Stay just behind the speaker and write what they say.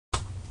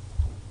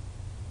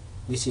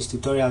This is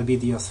tutorial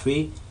video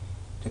 3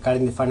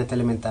 regarding the finite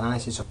element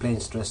analysis of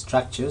plane stress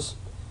structures.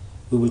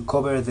 We will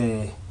cover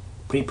the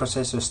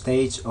preprocessor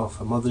stage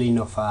of modeling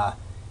of a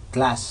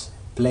glass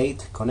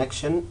plate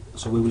connection.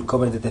 So we will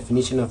cover the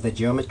definition of the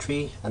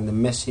geometry and the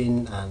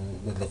meshing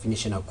and the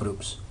definition of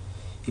groups.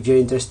 If you're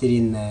interested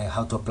in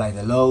how to apply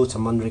the loads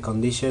and boundary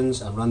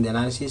conditions and run the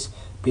analysis,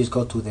 please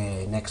go to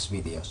the next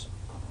videos.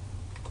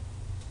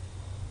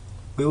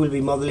 We will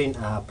be modeling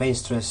a plane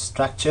stress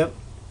structure.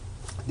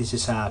 This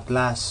is a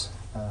glass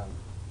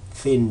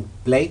thin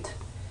plate,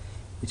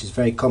 which is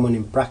very common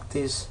in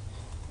practice.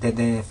 The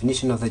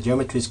definition of the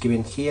geometry is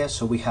given here.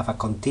 So we have a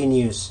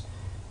continuous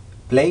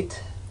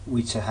plate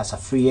which has a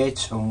free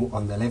edge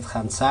on the left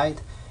hand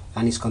side,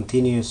 and is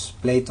continuous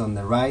plate on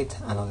the right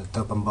and on the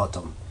top and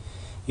bottom.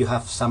 You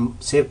have some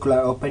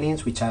circular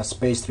openings which are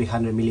spaced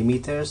 300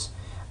 millimeters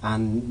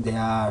and they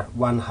are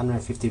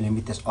 150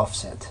 millimeters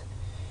offset.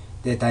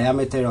 The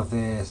diameter of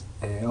the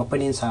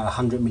openings are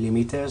 100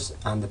 millimeters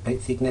and the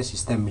plate thickness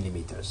is 10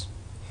 millimeters.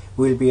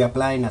 We will be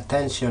applying a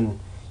tension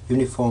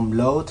uniform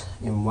load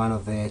in one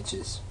of the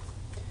edges.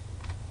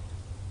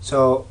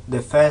 So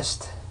the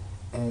first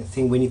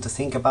thing we need to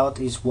think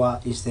about is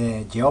what is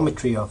the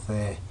geometry of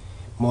the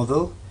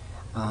model,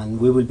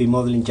 and we will be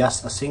modeling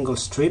just a single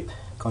strip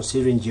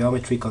considering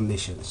geometry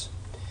conditions.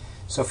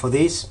 So for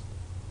this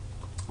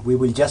we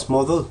will just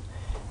model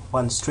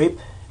one strip,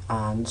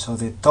 and so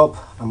the top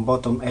and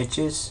bottom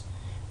edges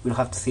we'll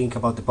have to think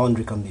about the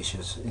boundary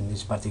conditions in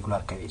this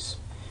particular case,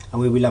 and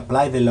we will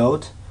apply the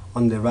load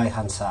on the right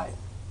hand side.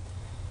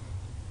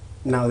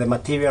 Now the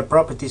material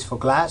properties for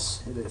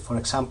glass, for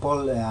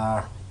example,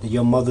 are the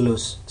Young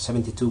modulus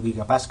 72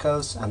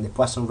 gigapascals and the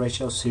Poisson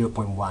ratio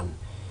 0.1,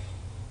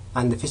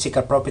 and the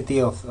physical property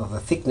of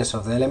the thickness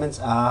of the elements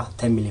are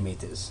 10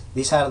 millimeters.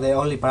 These are the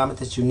only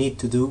parameters you need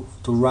to do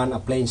to run a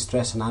plane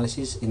stress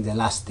analysis in the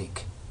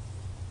elastic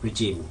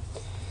regime.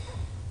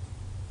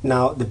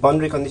 Now the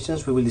boundary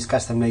conditions, we will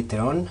discuss them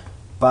later on,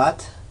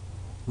 but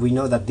we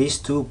know that these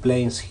two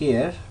planes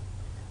here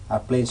are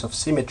planes of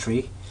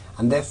symmetry,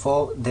 and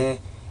therefore the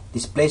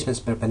displacements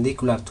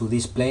perpendicular to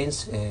these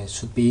planes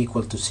should be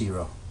equal to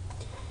 0.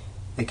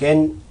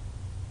 Again,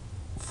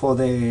 for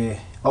the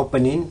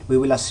opening we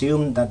will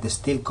assume that the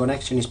steel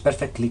connection is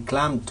perfectly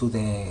clamped to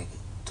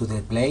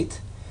the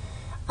plate,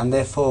 and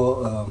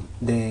therefore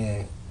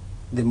the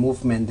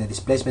movement, the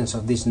displacements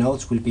of these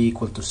nodes will be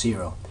equal to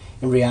 0.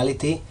 In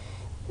reality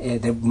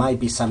there might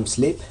be some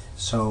slip,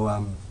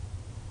 so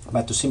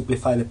but to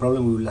simplify the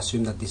problem we will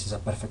assume that this is a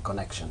perfect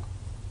connection.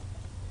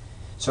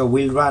 So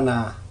we'll run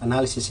an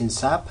analysis in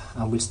SAP,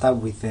 and we'll start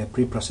with the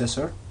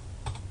preprocessor.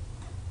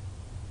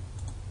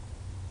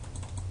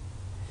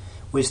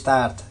 We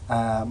start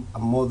a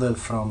model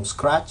from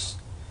scratch.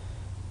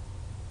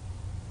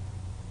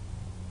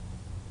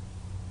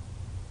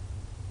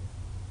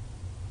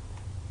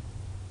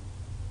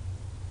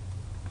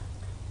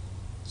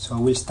 So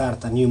we'll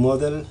start a new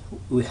model.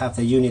 We have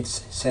the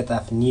units set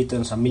as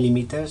newtons and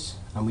millimeters,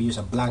 and we use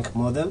a blank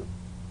model.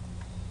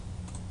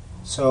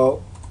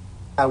 So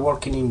are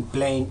working in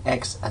plane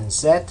X and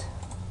Z,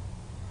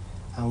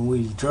 and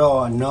we'll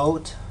draw a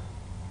node.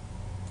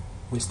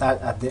 We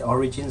start at the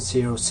origin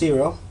 0,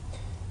 0.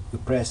 We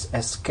press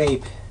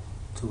escape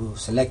to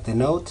select the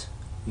node.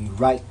 We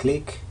right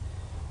click,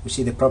 we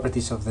see the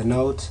properties of the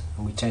node,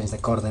 and we change the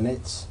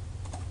coordinates.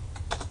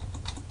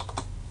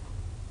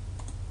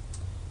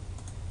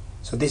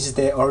 So this is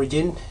the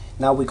origin.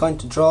 Now we're going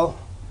to draw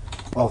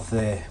of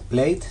the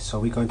plate, so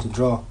we're going to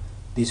draw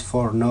these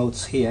 4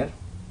 nodes here.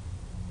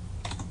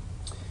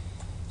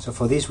 So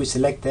for this we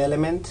select the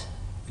element,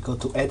 we go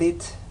to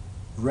edit,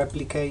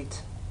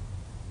 replicate,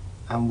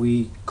 and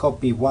we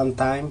copy one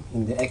time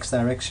in the X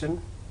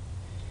direction.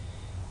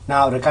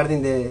 Now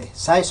regarding the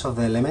size of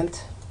the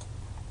element,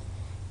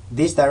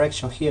 this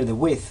direction here, the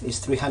width, is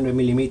 300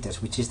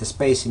 millimeters, which is the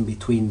space in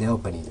between the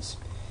openings.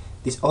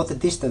 This other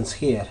distance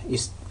here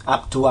is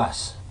up to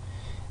us.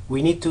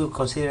 We need to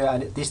consider a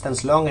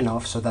distance long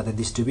enough so that the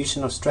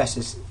distribution of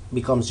stresses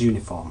becomes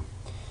uniform.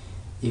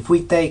 If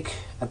we take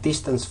a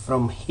distance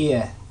from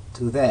here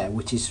to there,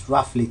 which is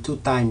roughly 2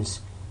 times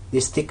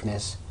this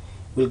thickness,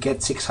 we'll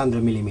get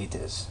 600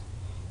 millimeters.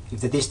 If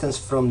the distance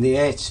from the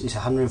edge is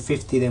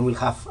 150, then we'll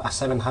have a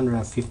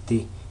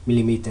 750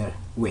 millimeter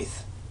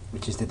width,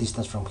 which is the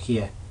distance from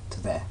here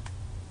to there.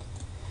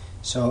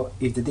 So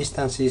if the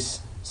distance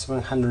is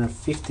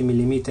 750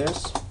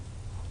 millimeters,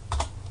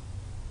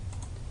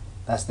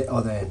 that's the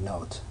other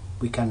node.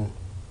 We can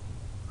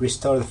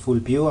restore the full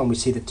view and we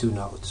see the 2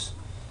 nodes.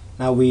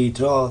 Now we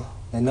draw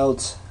the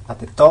nodes at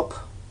the top,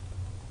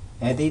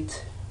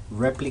 edit,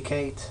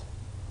 replicate,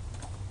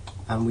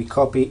 and we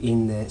copy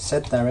in the Z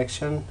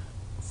direction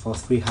for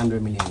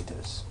 300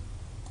 millimeters.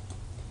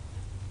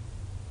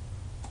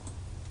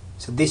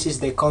 So this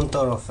is the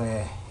contour of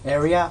the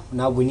area.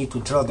 Now we need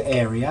to draw the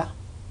area.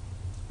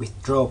 We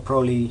draw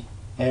poly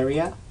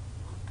area.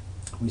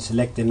 We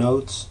select the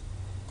nodes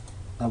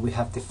that we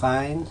have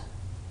defined.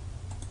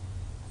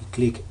 We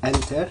click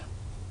enter,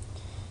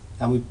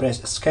 and we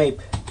press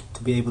escape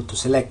to be able to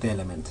select the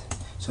element.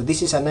 So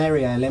this is an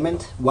area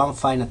element, one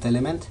finite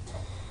element,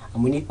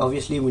 and we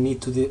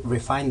need to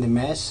refine the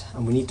mesh,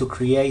 and we need to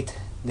create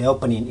the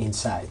opening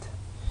inside.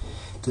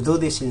 To do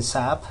this in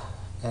SAP,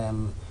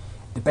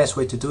 the best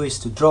way to do is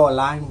to draw a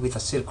line with a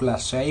circular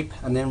shape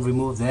and then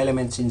remove the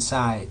elements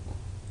inside.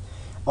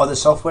 Other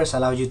softwares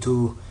allow you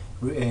to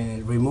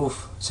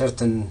remove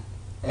certain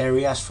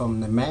areas from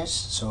the mesh,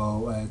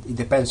 so it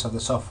depends on the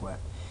software.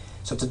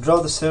 So to draw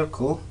the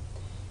circle,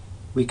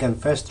 we can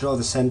first draw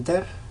the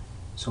center.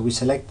 So we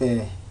select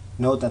the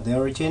node at the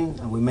origin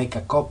and we make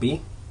a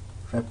copy,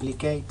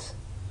 replicate.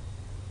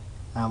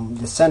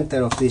 The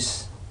center of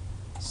this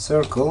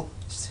circle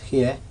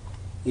here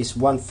is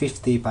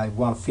 150 by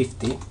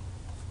 150.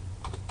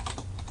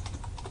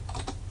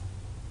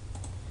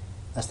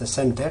 That's the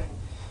center.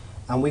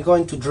 And we're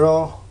going to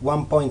draw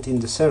one point in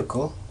the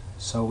circle,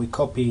 so we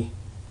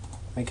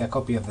make a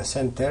copy of the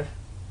center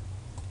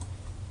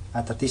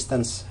at a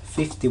distance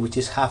 50, which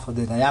is half of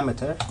the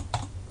diameter.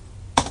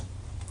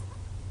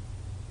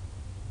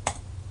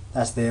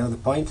 That's the other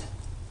point.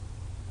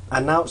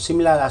 And now,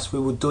 similar as we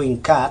would do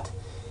in CAD,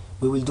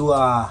 we will do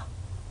a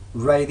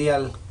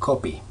radial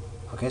copy.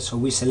 Okay, so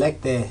we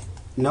select the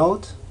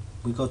node,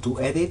 we go to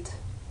Edit,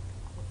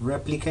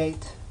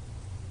 Replicate,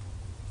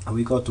 and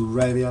we go to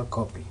Radial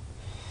Copy.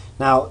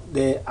 Now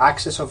the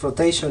axis of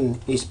rotation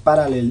is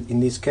parallel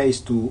in this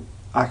case to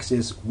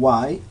axis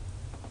Y,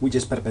 which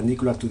is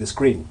perpendicular to the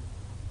screen.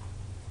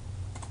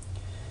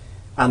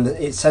 And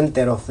the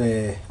center of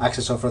the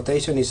axis of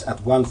rotation is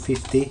at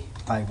 150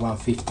 by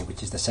 150,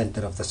 which is the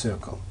center of the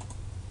circle.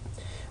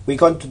 We're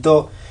going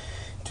to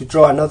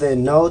draw another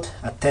node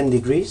at 10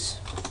 degrees,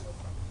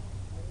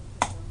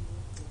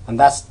 and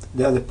that's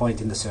the other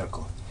point in the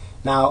circle.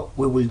 Now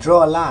we will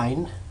draw a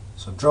line,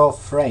 so draw a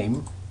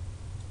frame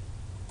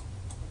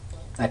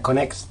that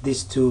connects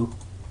these two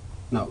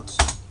nodes.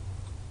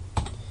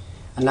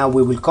 And now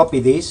we will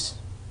copy this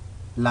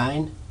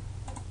line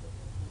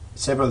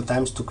several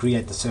times to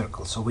create the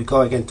circle. So we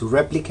go again to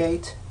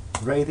Replicate,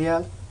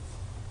 Radial,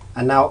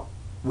 and now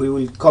we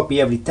will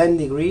copy every 10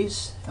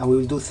 degrees, and we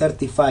will do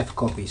 35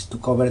 copies to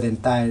cover the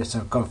entire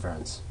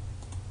circumference.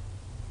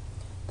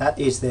 That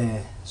is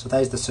the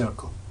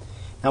circle.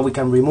 Now we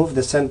can remove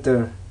the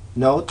center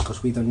node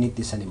because we don't need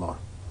this anymore.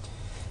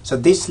 So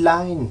this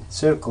line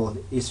circle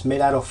is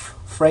made out of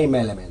frame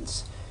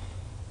elements.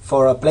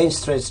 For a plane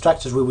stress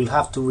structures, we will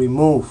have to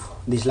remove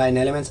these line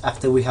elements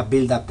after we have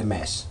built up the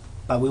mesh,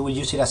 but we will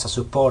use it as a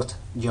support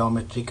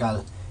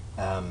geometrical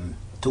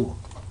tool.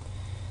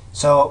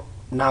 So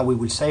now we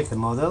will save the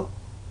model.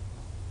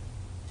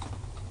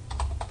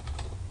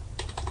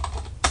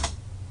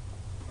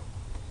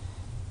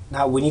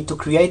 Now we need to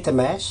create a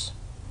mesh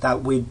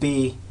that will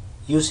be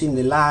using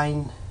the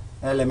line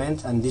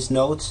element and these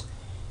nodes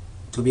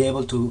to be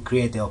able to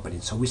create the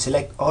opening. So we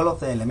select all of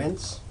the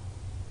elements,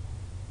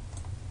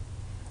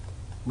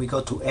 we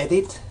go to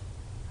Edit,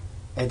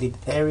 Edit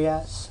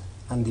Areas,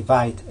 and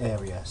Divide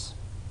Areas.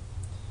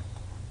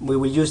 We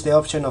will use the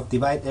option of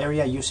Divide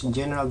Area using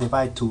General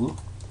Divide tool,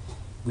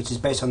 which is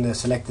based on the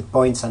selected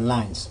points and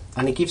lines,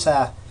 and it gives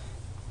a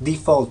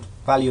default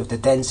value of the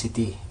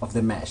density of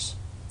the mesh.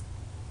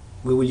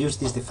 We will use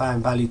this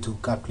defined value to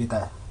calculate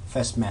a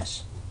first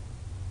mesh.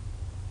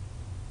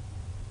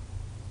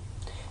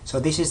 So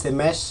this is the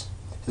mesh.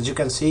 As you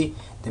can see,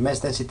 the mesh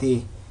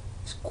density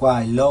is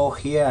quite low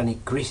here and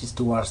increases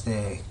towards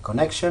the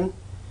connection.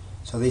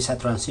 So there is a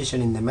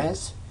transition in the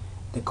mesh.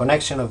 The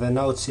connection of the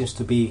nodes seems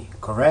to be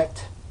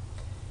correct.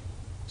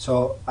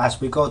 So as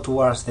we go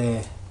towards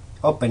the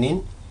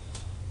opening,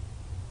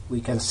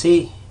 we can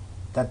see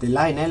that the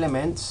line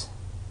elements,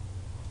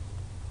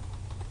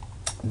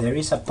 there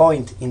is a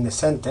point in the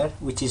center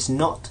which is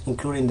not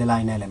including the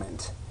line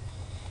element.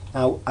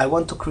 Now I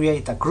want to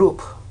create a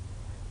group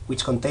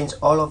which contains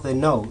all of the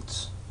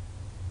nodes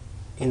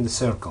in the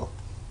circle.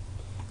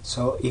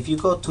 So if you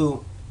go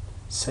to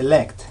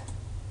Select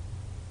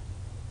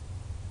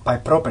by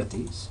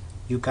Properties,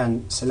 you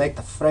can select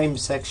a frame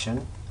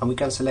section, and we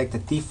can select the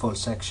default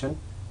section.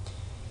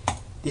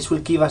 This will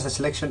give us a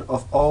selection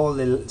of all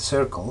the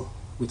circle,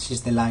 which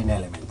is the line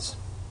elements.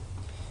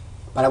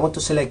 But I want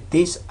to select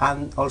this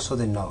and also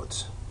the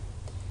nodes.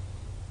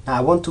 Now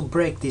I want to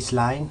break this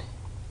line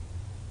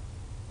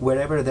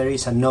wherever there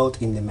is a node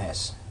in the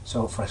mesh.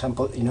 So for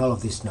example, in all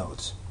of these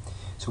nodes.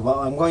 So what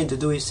I'm going to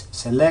do is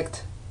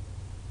select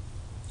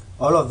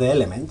all of the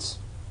elements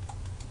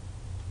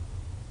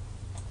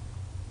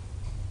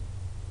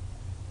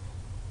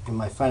in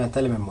my finite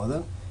element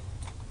model,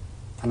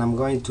 and I'm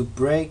going to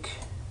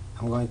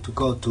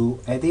go to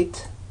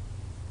Edit,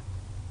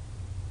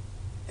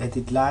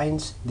 Edit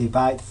Lines,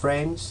 Divide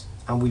Frames,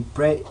 and we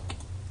break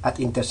at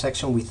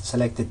intersection with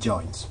selected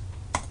joints.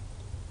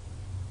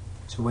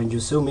 So when you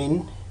zoom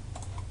in,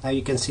 now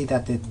you can see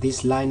that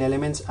these line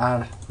elements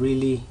are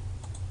really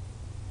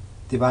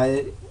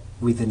divided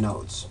with the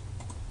nodes.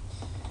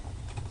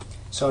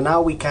 So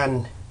now we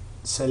can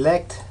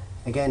select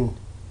again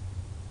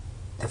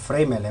the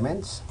frame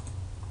elements,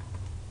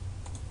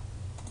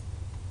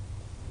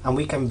 and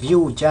we can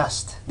view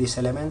just these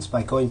elements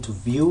by going to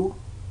View,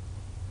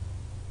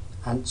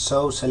 and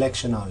show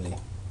selection only.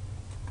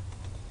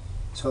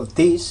 So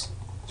this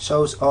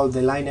shows all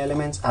the line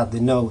elements at the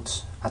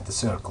nodes at the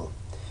circle.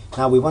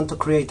 Now we want to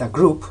create a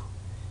group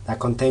that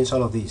contains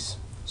all of these.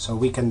 So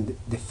we can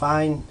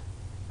define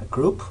a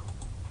group.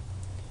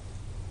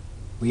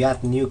 We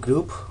add new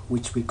group,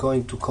 which we're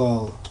going to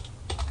call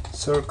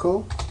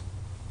circle.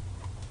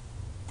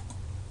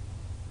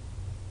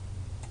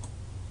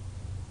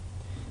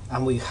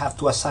 And we have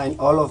to assign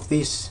all of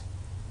these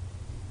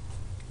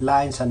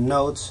lines and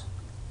nodes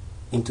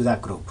into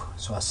that group.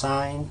 So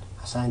assign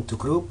to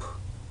group,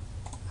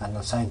 and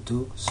assign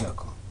to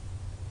circle.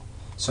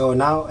 So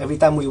now every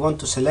time we want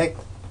to select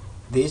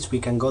this, we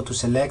can go to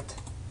select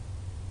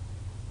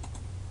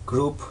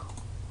group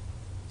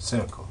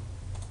circle.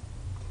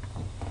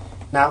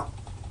 Now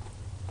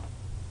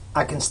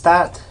I can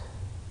start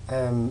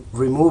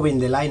removing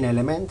the line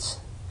elements.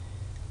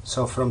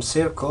 So from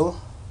circle,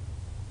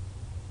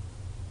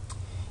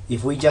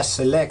 if we just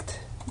select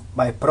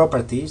by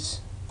properties,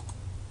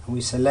 and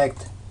we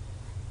select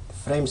the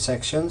frame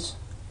sections,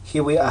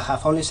 here we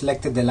have only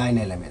selected the line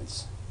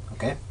elements,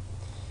 okay?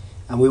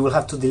 And we will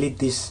have to delete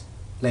this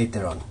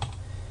later on.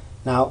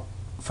 Now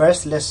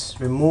first let's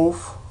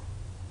remove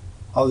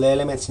all the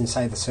elements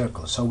inside the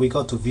circle. So we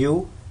go to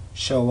view,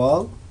 show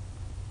all,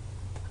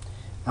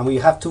 and we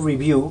have to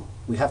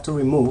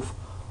remove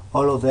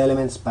all of the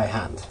elements by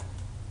hand.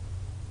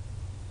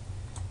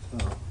 So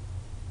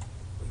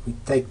we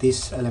take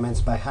these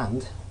elements by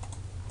hand.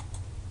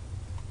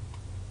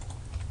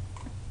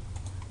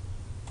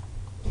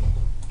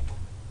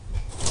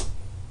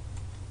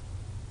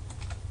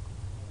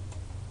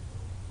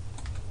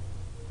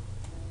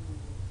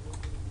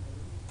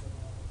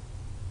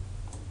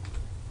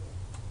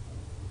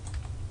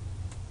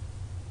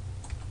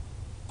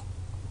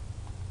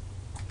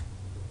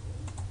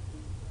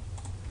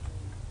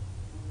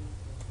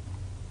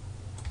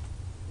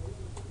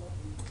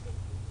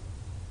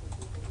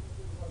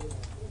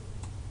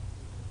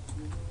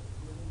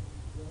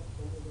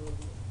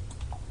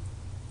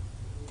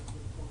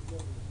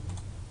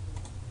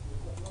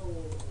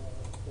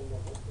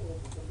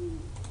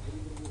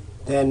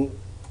 Then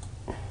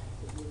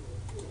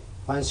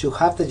once you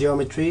have the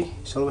geometry,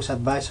 it's always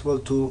advisable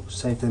to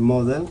save the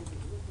model.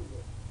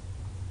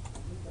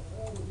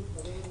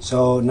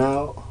 So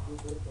now,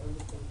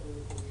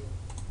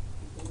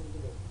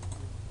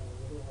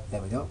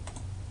 there we go.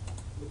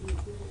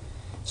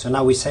 So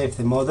now we save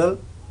the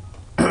model.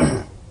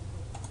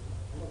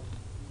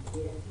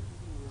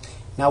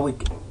 Now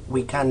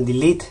we can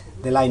delete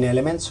the line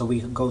element. So we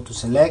go to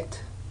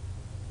select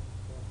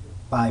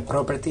by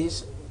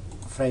properties,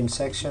 frame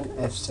section,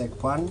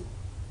 fsec1,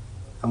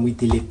 and we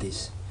delete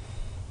this.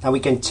 Now we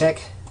can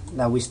check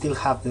that we still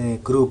have the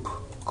group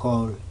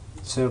called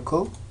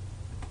circle.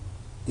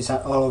 These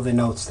are all of the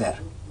nodes there.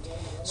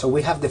 So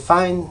we have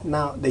defined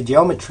now the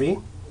geometry,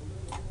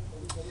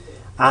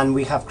 and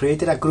we have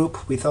created a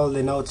group with all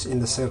the nodes in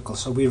the circle.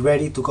 So we're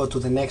ready to go to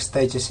the next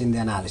stages in the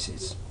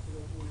analysis.